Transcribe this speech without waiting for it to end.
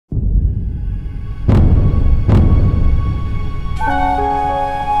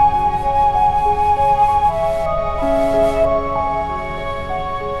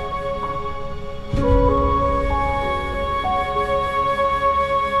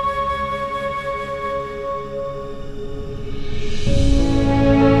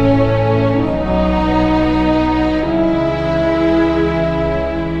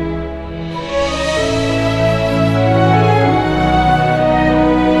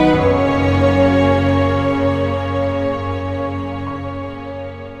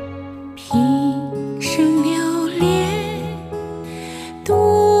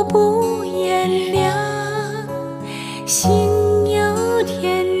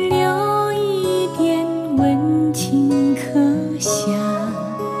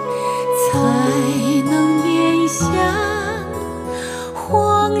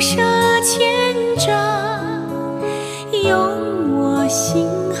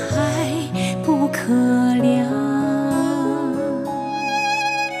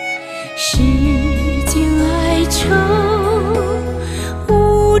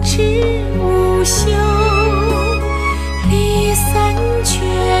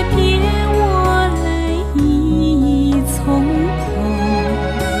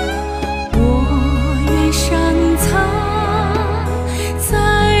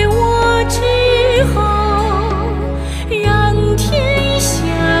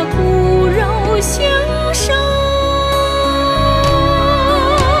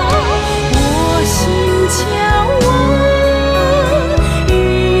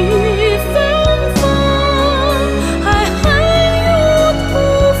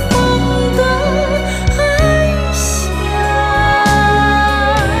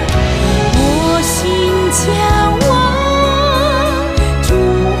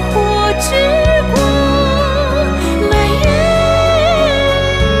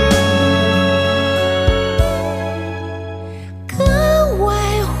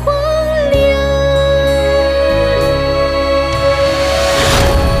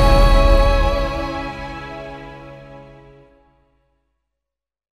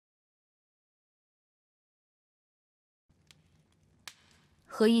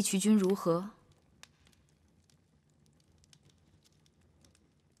和义渠君如何？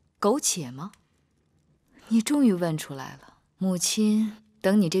苟且吗？你终于问出来了。母亲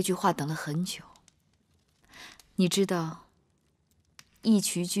等你这句话等了很久。你知道，义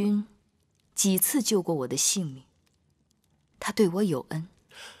渠君几次救过我的性命，他对我有恩。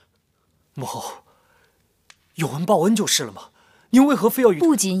母后，有恩报恩就是了嘛。您为何非要与……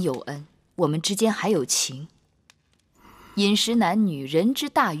不仅有恩，我们之间还有情。饮食男女，人之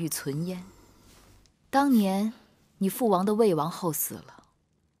大欲存焉。当年你父王的魏王后死了，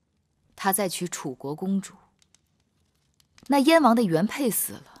他再娶楚国公主。那燕王的原配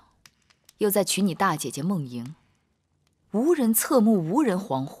死了，又再娶你大姐姐孟莹。无人侧目，无人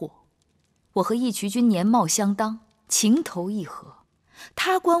惶惑。我和义渠君年貌相当，情投意合，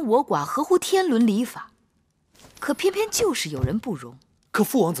他关我寡，合乎天伦礼法。可偏偏就是有人不容。可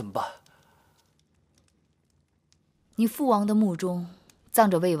父王怎么办？你父王的墓中葬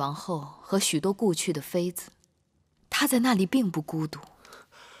着魏王后和许多故去的妃子，他在那里并不孤独。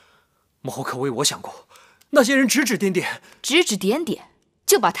母后可为我想过，那些人指指点点，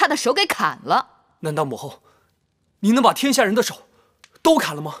就把他的手给砍了。难道母后，您能把天下人的手都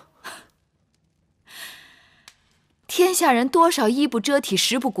砍了吗？天下人多少衣不遮体，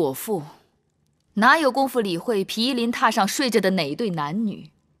食不果腹，哪有功夫理会毗邻榻上睡着的哪对男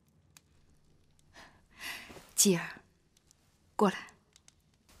女？继儿，过来，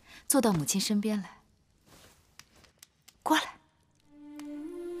坐到母亲身边来。过来。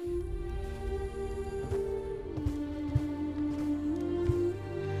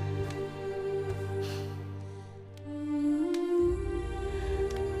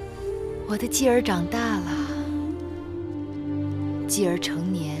我的继儿长大了，继儿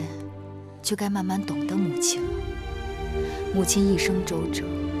成年，就该慢慢懂得母亲了。母亲一生周折，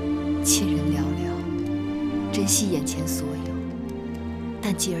亲人寥寥，珍惜眼前所有。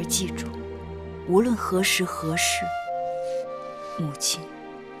但继儿记住，无论何时何事，母亲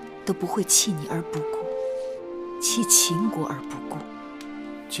都不会弃你而不顾，弃秦国而不顾。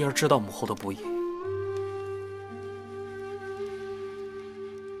继儿知道母后的不易。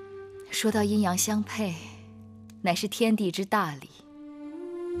说到阴阳相配，乃是天地之大理。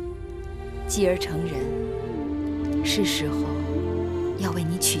继儿成人，是时候要为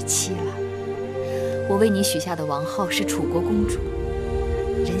你娶妻了。我为你许下的王后是楚国公主，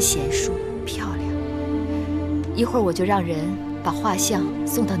人贤淑漂亮。一会儿我就让人把画像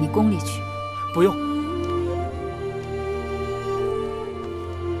送到你宫里去。不用，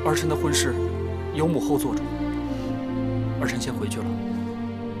儿臣的婚事由母后做主，儿臣先回去了。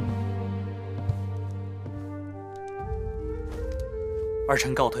儿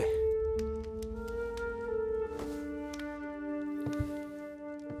臣告退。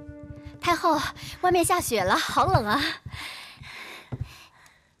太后，外面下雪了，好冷啊！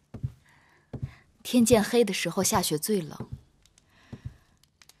天渐黑的时候下雪最冷。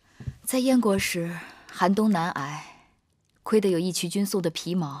在燕国时，寒冬难挨，亏得有义渠君送的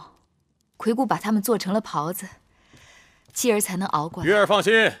皮毛，魁姑把它们做成了袍子，继儿才能熬过来。月儿放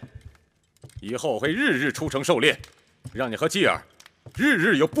心，以后我会日日出城狩猎，让你和继儿日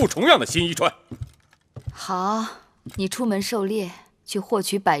日有不重样的新衣穿。好，你出门狩猎，去获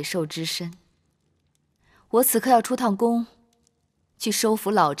取百兽之身。我此刻要出趟宫，去收服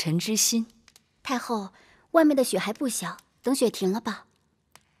老臣之心。太后，外面的雪还不小，等雪停了吧。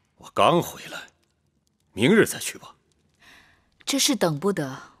我刚回来，明日再去吧。这事等不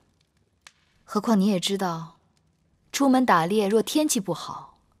得。何况你也知道，出门打猎若天气不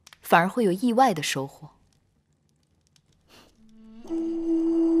好，反而会有意外的收获。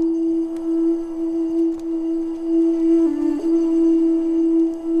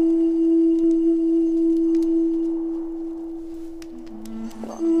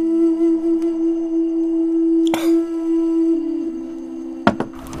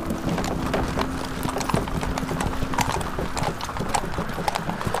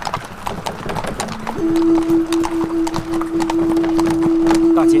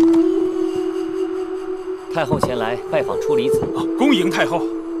大姐，太后前来拜访初离子。恭迎太后。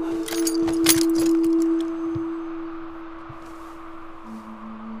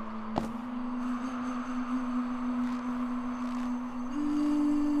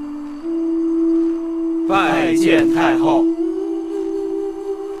拜见太后。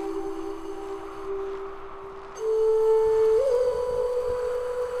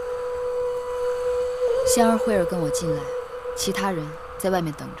香儿、慧儿跟我进来，其他人在外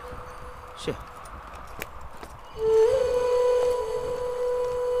面等着。是。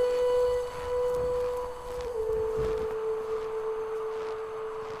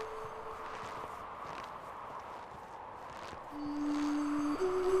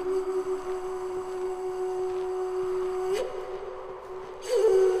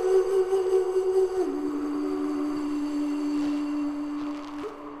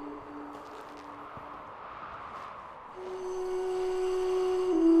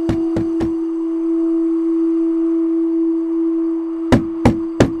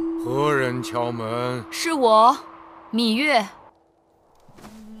敲门。是我，芈月。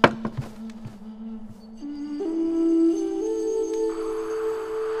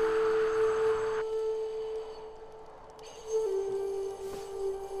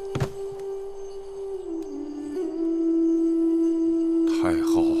太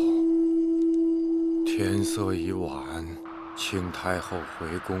后，天色已晚，请太后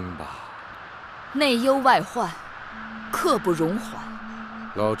回宫吧。内忧外患，刻不容缓。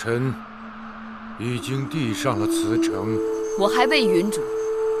老臣已经递上了辞呈，我还未允准，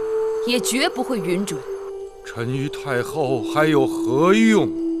也绝不会允准。臣与太后还有何用？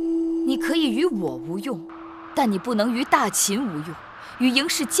你可以与我无用，但你不能与大秦无用，与嬴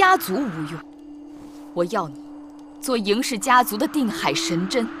氏家族无用。我要你做嬴氏家族的定海神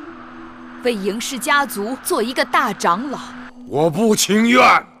针，为嬴氏家族做一个大长老。我不情愿。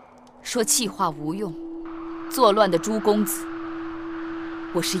说气话无用，作乱的诸公子，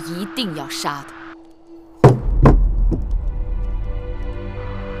我是一定要杀的。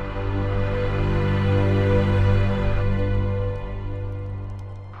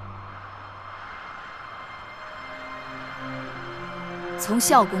从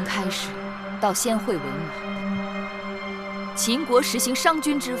孝公开始，到先惠文王，秦国实行商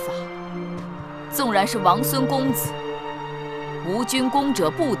君之法，纵然是王孙公子，无君公者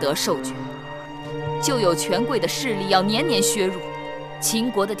不得受爵，就有权贵的势力要年年削弱。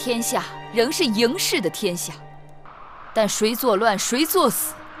秦国的天下仍是嬴氏的天下，但谁作乱谁作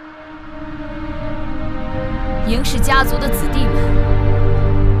死。嬴氏家族的子弟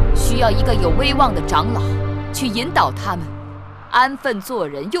们需要一个有威望的长老去引导他们安分做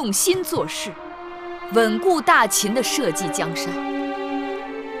人，用心做事，稳固大秦的社稷江山。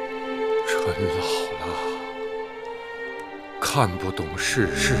臣老了，看不懂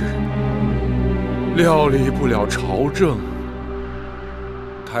世事，料理不了朝政。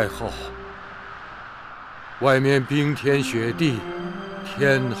太后，外面冰天雪地，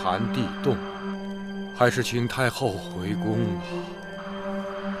天寒地冻，还是请太后回宫吧。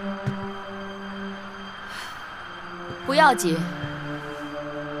不要紧，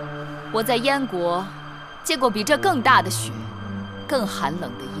我在燕国见过比这更大的雪，更寒冷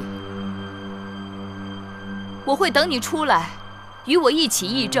的夜。我会等你出来，与我一起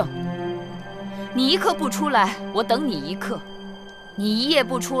议政。你一刻不出来，我等你一刻；你一夜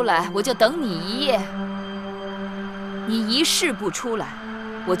不出来，我就等你一夜；你一世不出来，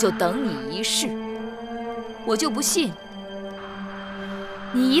我就等你一世。我就不信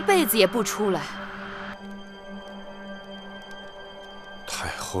你一辈子也不出来。太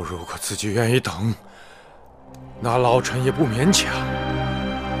后如果自己愿意等，那老臣也不勉强。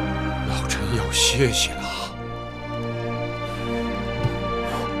老臣要歇息了。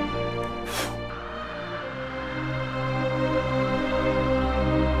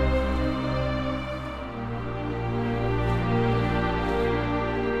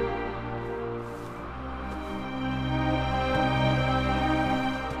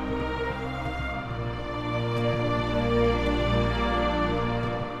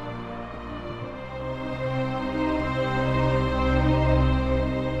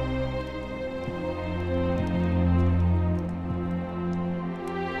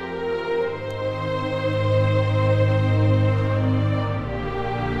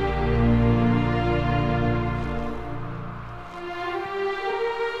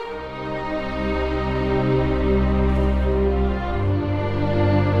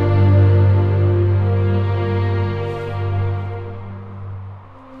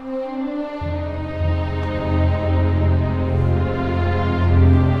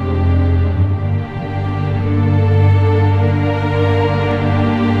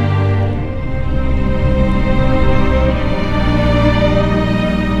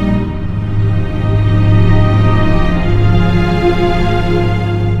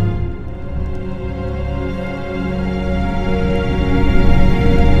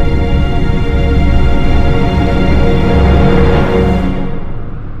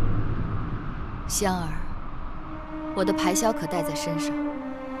香儿，我的排箫可带在身上。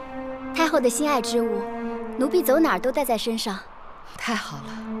太后的心爱之物，奴婢走哪儿都带在身上。太好了，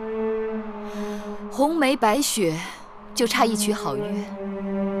红梅白雪，就差一曲好乐，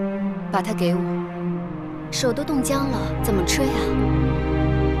把它给我。手都冻僵了，怎么吹啊？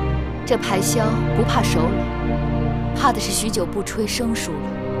这排箫不怕手冷，怕的是许久不吹生疏了。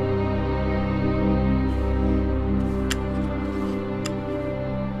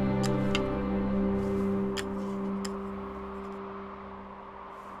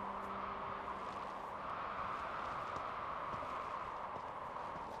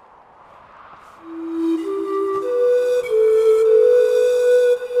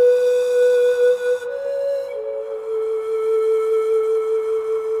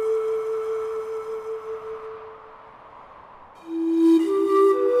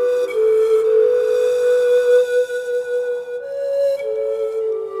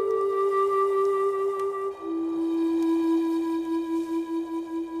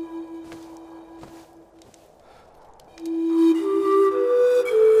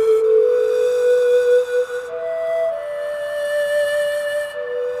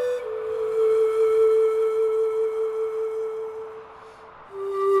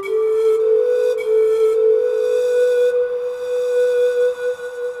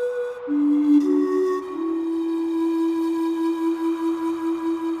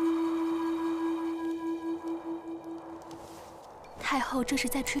这是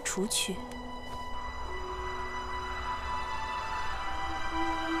在吹楚曲。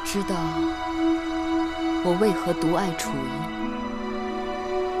知道我为何独爱楚音，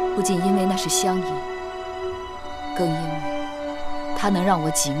不仅因为那是乡音，更因为它能让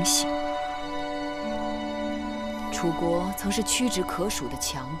我警醒。楚国曾是屈指可数的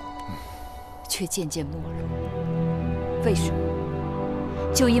强国，却渐渐没落。为什么？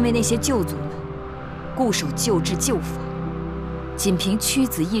就因为那些旧族们固守旧制旧法，仅凭屈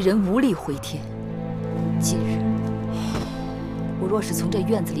子一人无力回天。今日我若是从这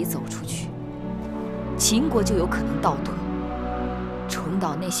院子里走出去，秦国就有可能倒退，重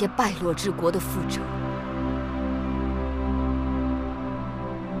蹈那些败落之国的覆辙。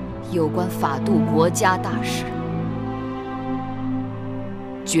有关法度国家大事，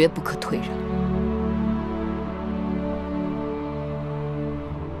绝不可退让。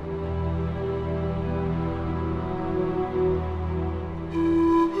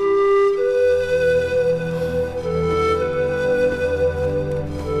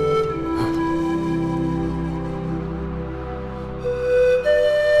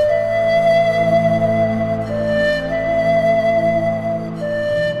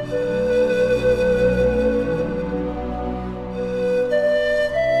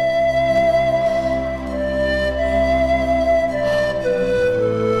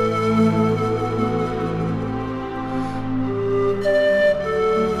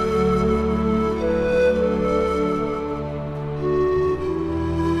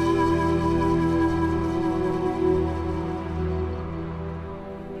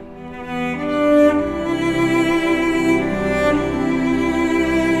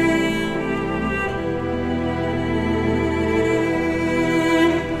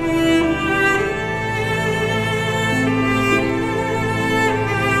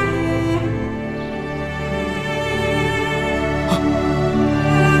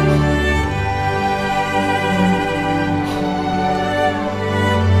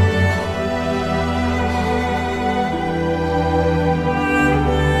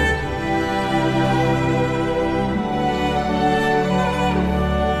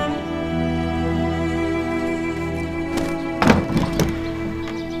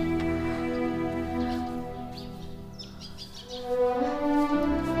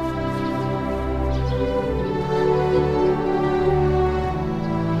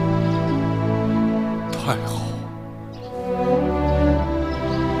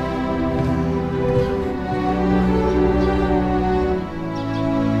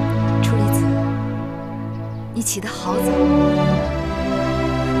起得好早，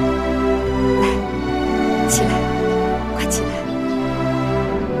来，起来，快起来！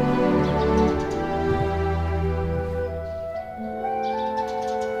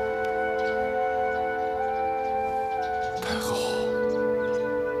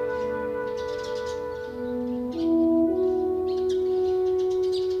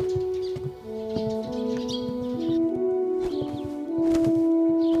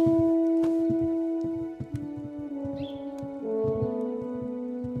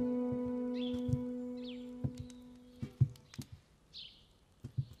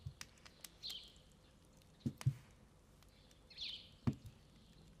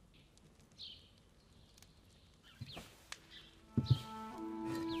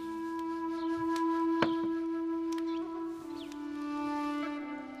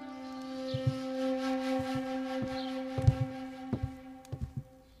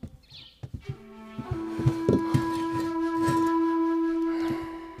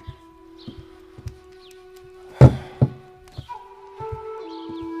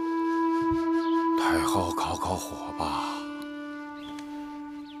太后，烤烤火吧。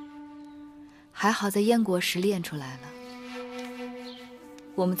还好在燕国时练出来了。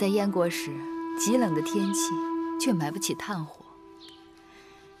我们在燕国时，极冷的天气却买不起炭火，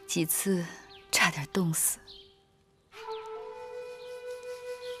几次差点冻死。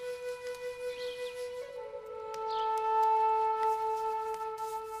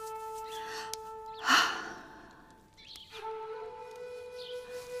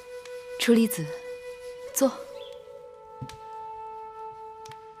楚离子，坐。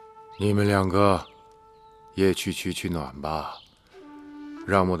你们两个也去取暖吧，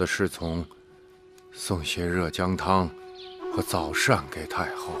让我的侍从送些热姜汤和早膳给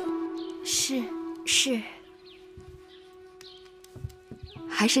太后。是。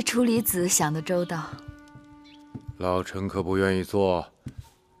还是楚离子想得周到。老臣可不愿意做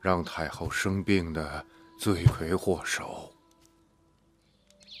让太后生病的罪魁祸首。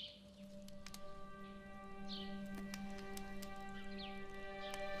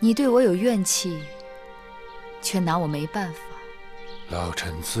你对我有怨气，却拿我没办法。老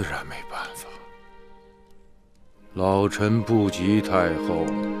臣自然没办法。老臣不及太后。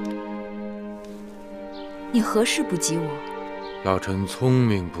你何事不及我？老臣聪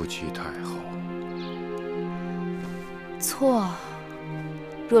明不及太后。错。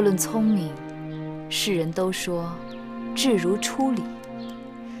若论聪明，世人都说智如初礼。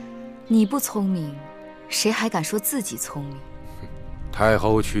你不聪明，谁还敢说自己聪明？太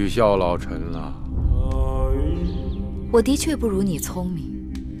后取笑老臣了。我的确不如你聪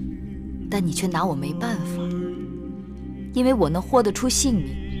明，但你却拿我没办法，因为我能豁得出性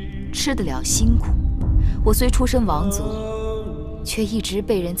命，吃得了辛苦。我虽出身王族，却一直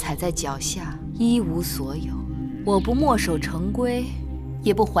被人踩在脚下，一无所有。我不墨守成规，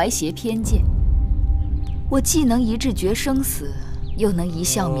也不怀挟偏见。我既能一掷决生死，又能一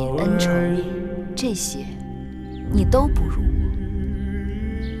笑泯恩仇，这些你都不如我。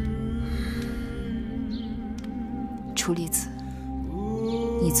楚离子，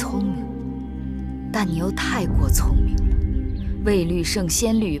你聪明，但你又太过聪明了。未虑胜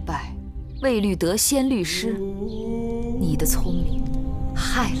先虑败，未虑得先虑失。你的聪明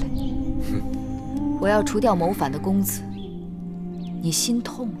害了你。我要除掉谋反的公子，你心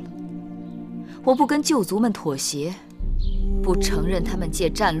痛了。我不跟旧族们妥协，不承认他们借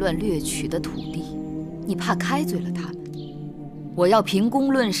战乱掠取的土地，你怕开罪了他们。我要凭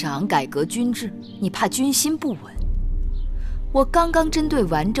功论赏，改革军制，你怕军心不稳。我刚刚针对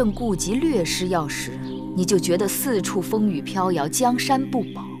顽症痼疾略施药时，你就觉得四处风雨飘摇，江山不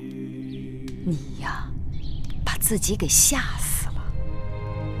保。你呀，把自己给吓死了。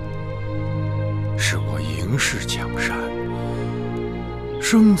是我赢视江山，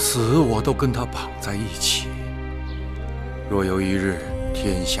生死我都跟他绑在一起。若有一日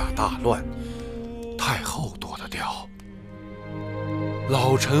天下大乱，太后躲得掉，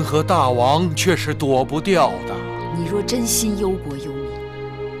老臣和大王却是躲不掉的。你若真心忧国忧民，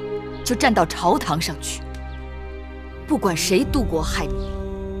就站到朝堂上去，不管谁渡国害你，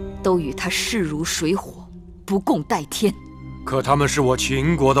都与他势如水火，不共戴天。可他们是我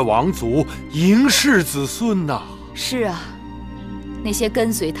秦国的王族，嬴氏子孙呐。是啊，那些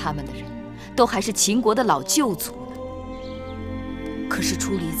跟随他们的人，都还是秦国的老旧族呢。可是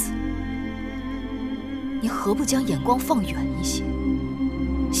楚离子，你何不将眼光放远一些，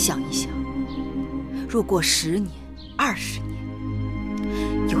想一想，若过10年、20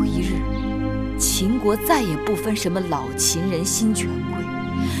年，有一日，秦国再也不分什么老秦人、新权贵，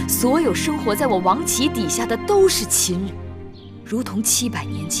所有生活在我王旗底下的都是秦人，如同700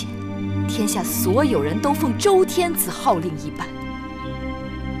年前，天下所有人都奉周天子号令一般。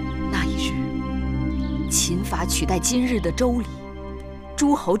那一日，秦法取代今日的周礼，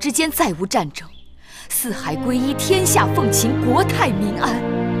诸侯之间再无战争，四海归一，天下奉秦，国泰民安。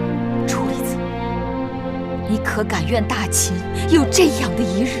楚离子，你可敢愿大秦有这样的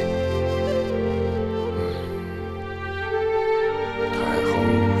一日？太后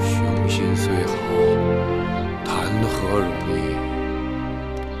雄心虽好，谈何容易？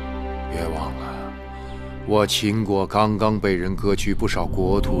别忘了，我秦国刚刚被人割去不少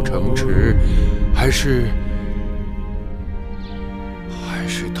国土城池，还是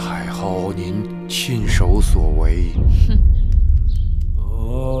太后您亲手所为。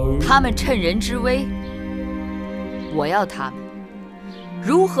他们趁人之危，我要他们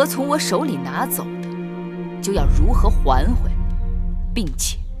如何从我手里拿走的，就要如何还回来，并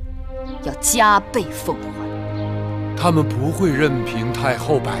且要加倍奉还。他们不会任凭太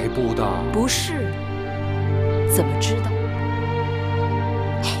后摆布的。不是？怎么知道？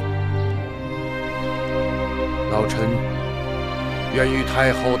好，老臣愿与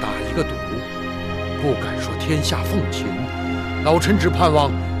太后打一个赌，不敢说天下奉秦，老臣只盼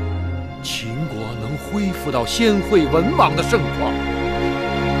望秦国能恢复到先惠文王的盛况。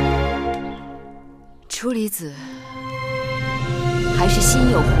楚离子还是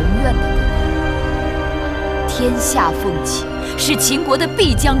心有宏愿的个人。天下奉秦是秦国的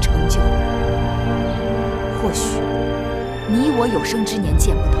必将成就，或许你我有生之年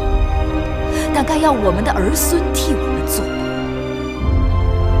见不到，但该要我们的儿孙替我们做到。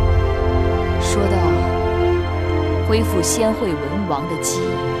说到恢复先惠文王的基业，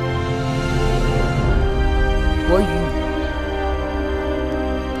我与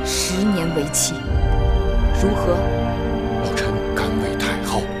你10年为期，如何？老臣敢为太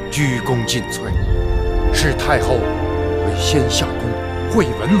后鞠躬尽瘁，视太后为先孝公、惠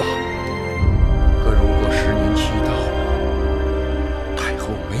文王。可如果10年期到了，太后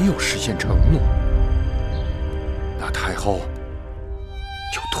没有实现承诺，那太后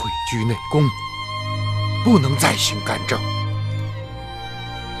就退居内宫，不能再行干政。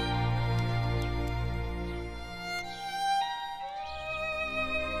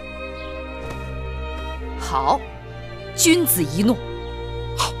好，君子一诺。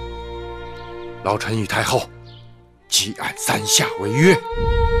好，老臣与太后即按3下为约。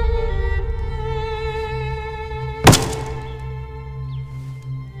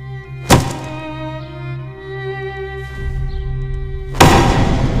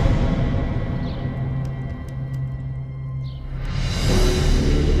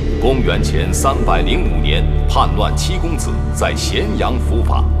公元前305年，叛乱七公子在咸阳伏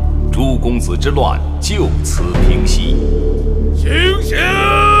法，诸公子之乱就此平息。行刑！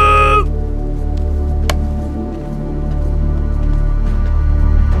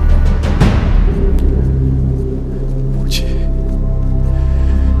母亲，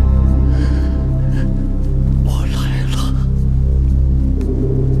我来了。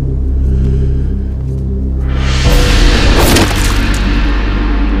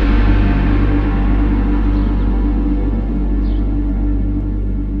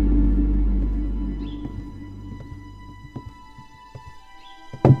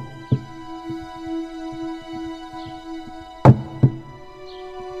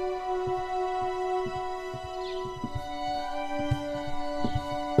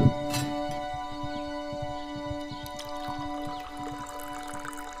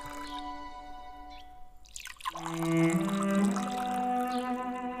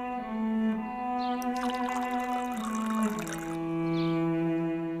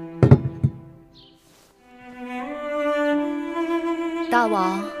大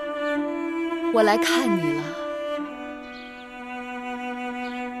王，我来看你了。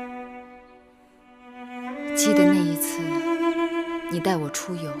记得那一次，你带我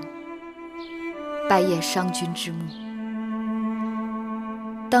出游，拜谒商君之墓。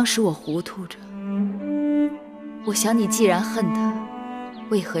当时我糊涂着，我想你既然恨他，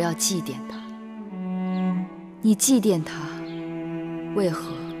为何要祭奠他？你祭奠他，为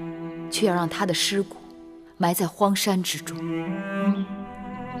何却要让他的尸骨埋在荒山之中？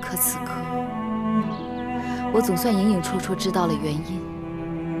可此刻，我总算隐隐绰绰知道了原因。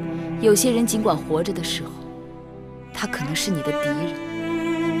有些人尽管活着的时候，他可能是你的敌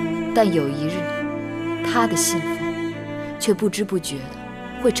人，但有一日，他的信奉却不知不觉的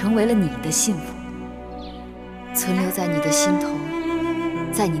会成为了你的信奉，存留在你的心头，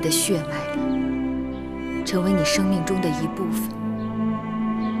在你的血脉里，成为你生命中的一部分。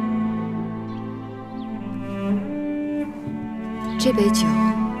这杯酒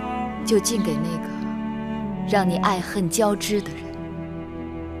就敬给那个让你爱恨交织的人。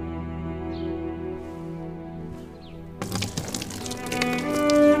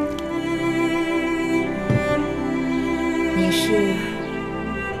你是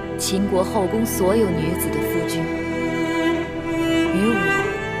秦国后宫所有女子的夫君，于我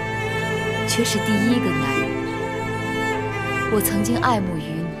却是第一个男人。我曾经爱慕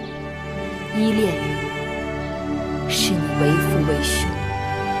于你，依恋于你，视你为父为兄。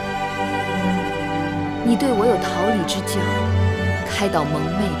你对我有桃李之交，开导蒙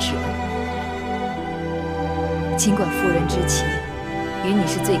昧之恩。尽管妇人之情与你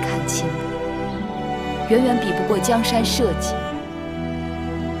是最看轻的，远远比不过江山社稷，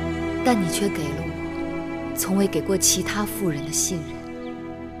但你却给了我从未给过其他妇人的信任。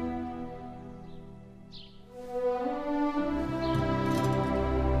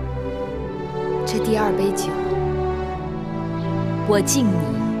这第二杯酒，我敬你，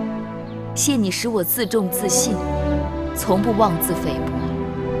谢你使我自重自信，从不妄自菲薄，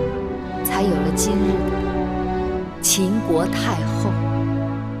才有了今日的秦国太后。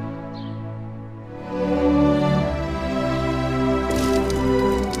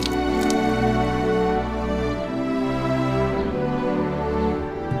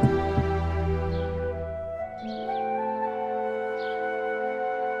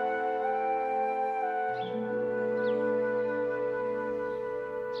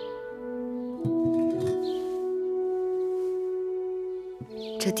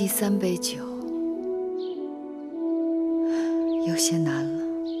这第三杯酒有些难了。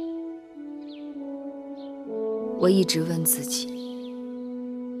我一直问自己，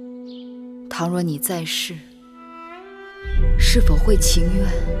倘若你在世，是否会情愿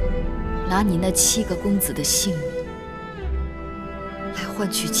拿你那7个公子的性命，来换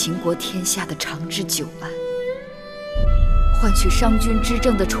取秦国天下的长治久安，换取商君之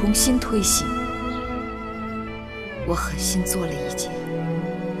政的重新推行？我狠心做了一件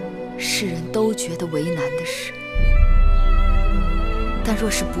世人都觉得为难的事，但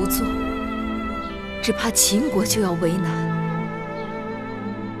若是不做，只怕秦国就要为难。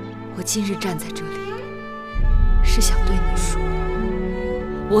我今日站在这里，是想对你说，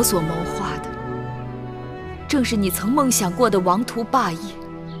我所谋划的，正是你曾梦想过的王图霸业。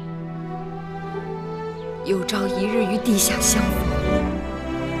有朝一日与地下相逢，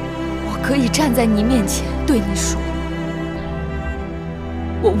我可以站在你面前对你说，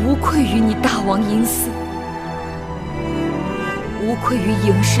我无愧于你大王嬴驷，无愧于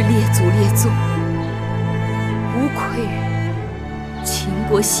嬴氏列祖列宗，无愧于秦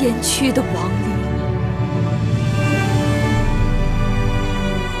国先驱的亡灵。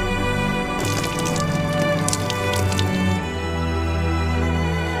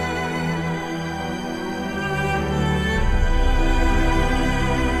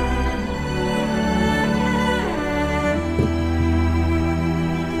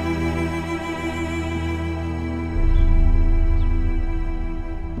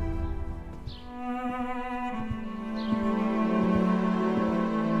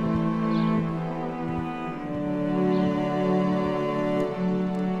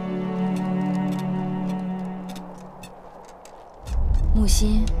木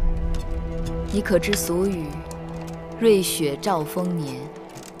心，你可知俗语“瑞雪兆丰年”？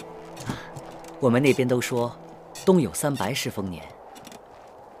我们那边都说，冬有300是丰年。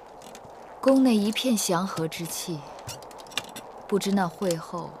宫内一片祥和之气，不知那会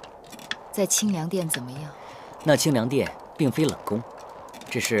后在清凉殿怎么样？那清凉殿并非冷宫，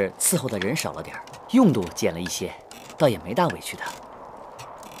只是伺候的人少了点儿，用度减了一些，倒也没大委屈他。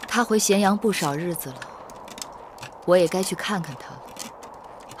他回咸阳不少日子了，我也该去看看他了。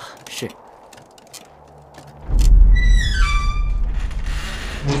是。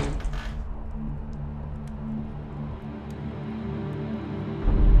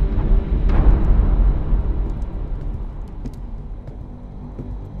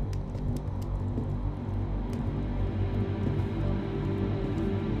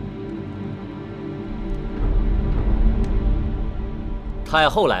太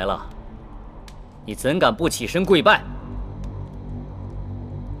后来了，你怎敢不起身跪拜？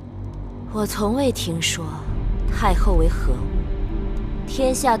我从未听说太后为何物，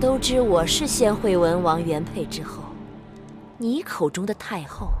天下都知我是先惠文王原配之后，你口中的太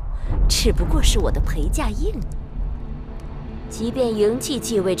后，只不过是我的陪嫁应女。即便嬴稷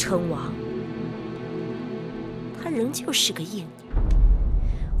继位称王，她仍旧是个应女。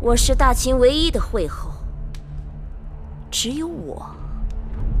我是大秦唯一的惠后，只有我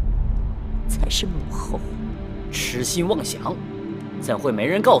才是母后。痴心妄想，怎会没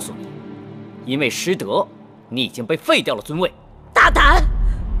人告诉你？因为失德，你已经被废掉了尊位。大胆！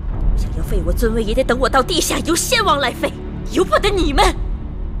想要废我尊位，也得等我到地下由先王来废，由不得你们。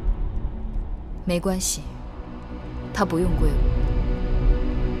没关系，她不用归我。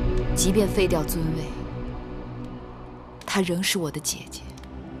即便废掉尊位，她仍是我的姐姐。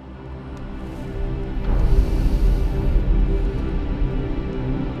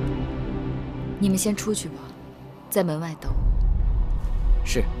你们先出去吧，在门外等我。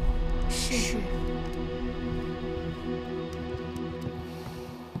是。是。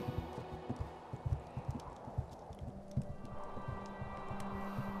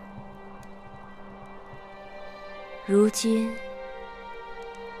如今，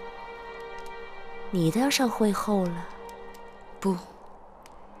你当上惠后了？不，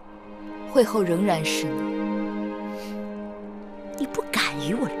惠后仍然是你。你不敢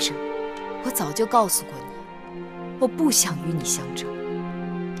与我争。我早就告诉过你，我不想与你相争，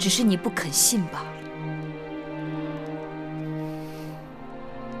只是你不肯信罢了。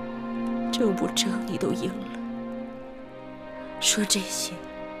争不争，你都赢了，说这些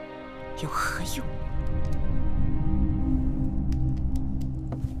有何用？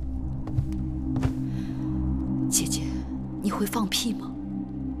姐姐，你会放屁吗？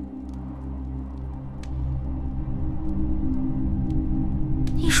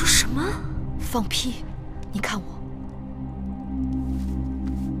你说什么？放屁！你看我。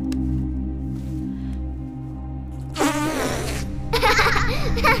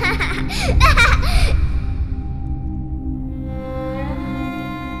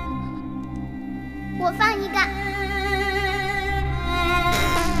我放一个。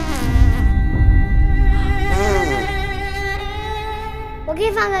我可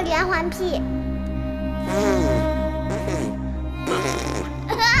以放个连环屁。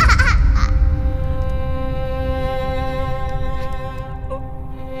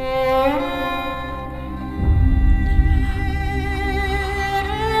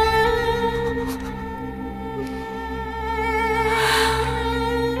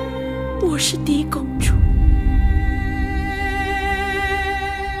我是嫡公主，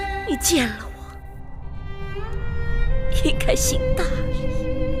你见了我，应该行大礼。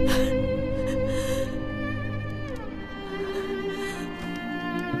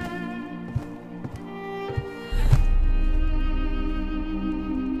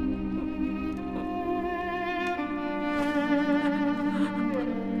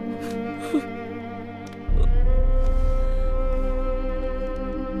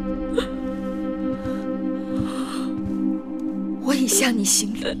向你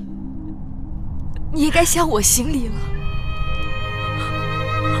行礼，你也该向我行礼了。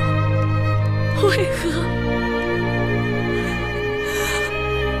为何？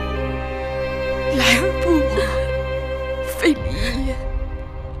来而不往，非礼也。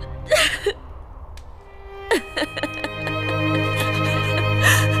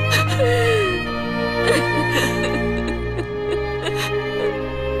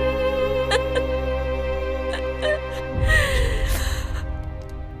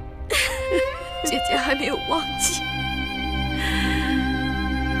姐姐还没有忘记。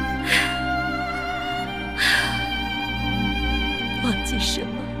忘记什么？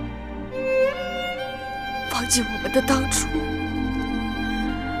忘记我们的当初。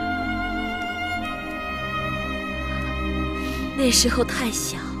那时候太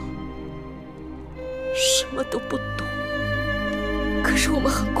小，什么都不懂。可是我们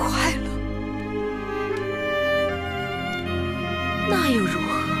很快乐。那又如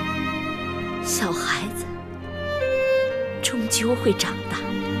何？小孩子终究会长大，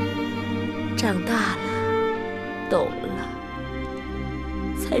长大了，懂了，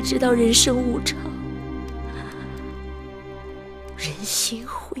才知道人生无常，人心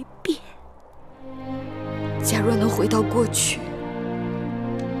会变。假若能回到过去，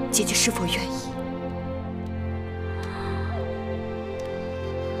姐姐是否愿意？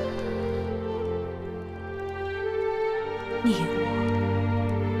你我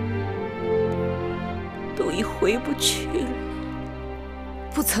都已回不去了。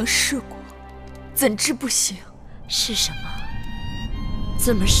不曾试过，怎知不行？是什么？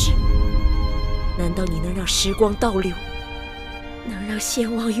怎么是？难道你能让时光倒流？能让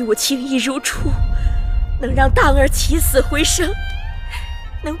先王与我情谊如初？能让荡儿起死回生？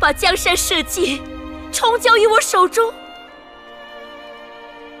能把江山社稷重交于我手中？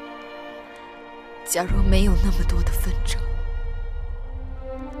假若没有那么多的纷争，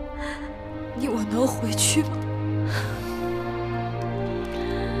你我能回去吗？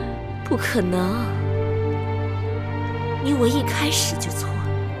不可能，你我一开始就错了。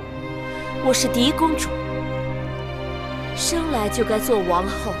我是嫡公主，生来就该做王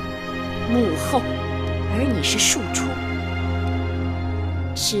后、母后，而你是庶出，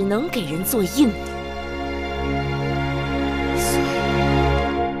只能给人做应女。所以，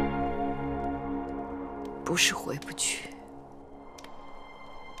不是回不去，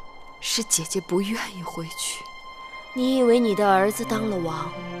是姐姐不愿意回去。你以为你的儿子当了王，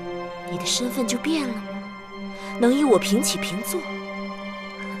你的身份就变了吗？能与我平起平坐？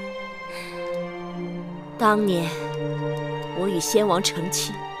当年我与先王成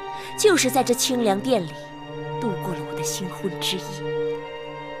亲，就是在这清凉殿里度过了我的新婚之夜。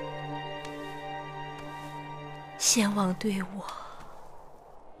先王对我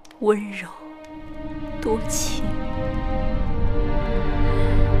温柔多情，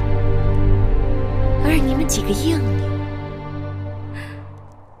而你们几个应女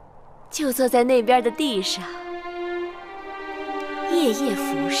就坐在那边的地上，夜夜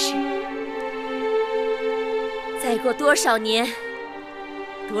服侍。再过多少年，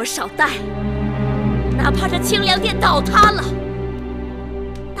多少代，哪怕这清凉殿倒塌了，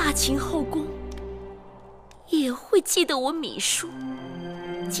大秦后宫也会记得我芈姝，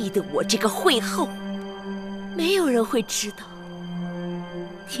记得我这个惠后。没有人会知道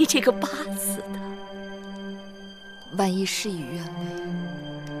你这个八字的。万一事与愿违，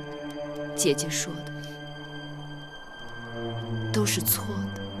姐姐说的都是错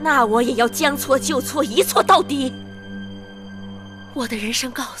的。那我也要将错就错，一错到底。我的人生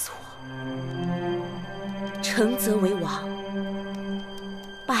告诉我，成则为王，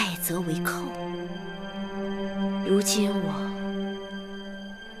败则为寇。如今我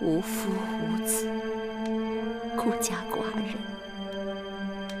无夫无子，孤家寡人。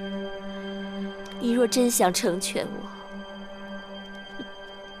你若真想成全我，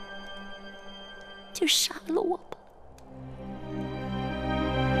就杀了我吧。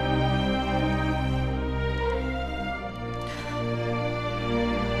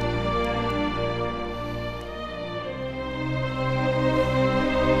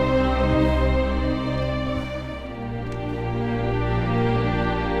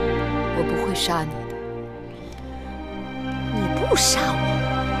我不会杀你的。你不杀我，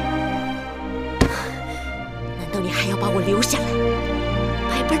难道你还要把我留下来，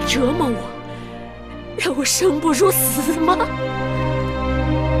白白折磨我，让我生不如死吗？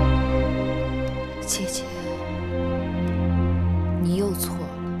姐姐，你又错了。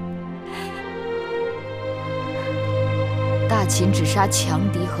大秦只杀强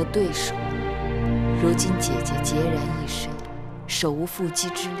敌和对手，如今姐姐孑然一身，手无缚鸡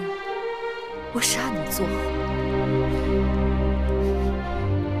之力，我杀你作何？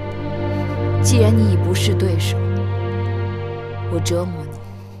既然你已不是对手，我折磨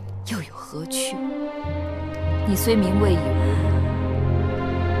你又有何趣？你虽名魏以无，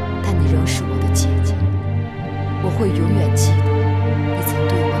但你仍是我的姐姐，我会永远记得你曾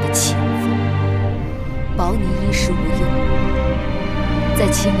对我的情分，保你衣食无忧，在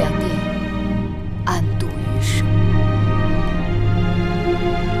清凉殿安度余生。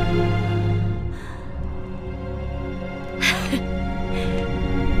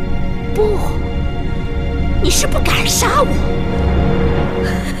不，你是不敢杀我。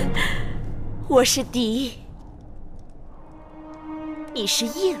我是敌，你是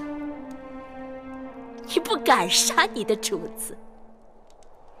应，你不敢杀你的主子。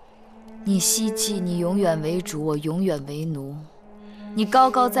你希冀你永远为主，我永远为奴；你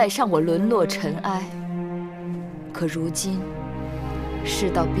高高在上，我沦落尘埃。可如今世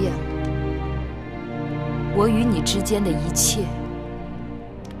道变了，我与你之间的一切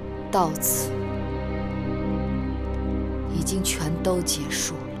到此已经全都结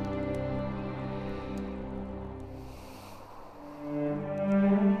束了。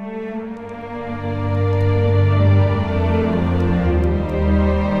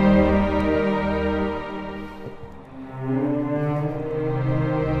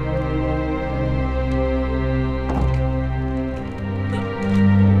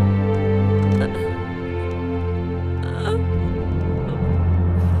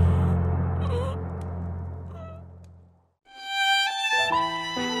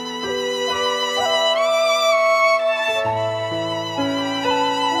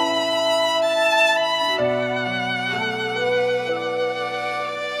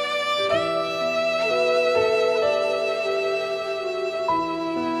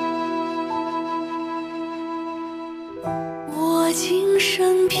今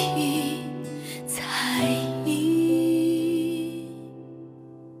生披彩衣，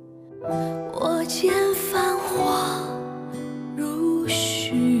我见繁华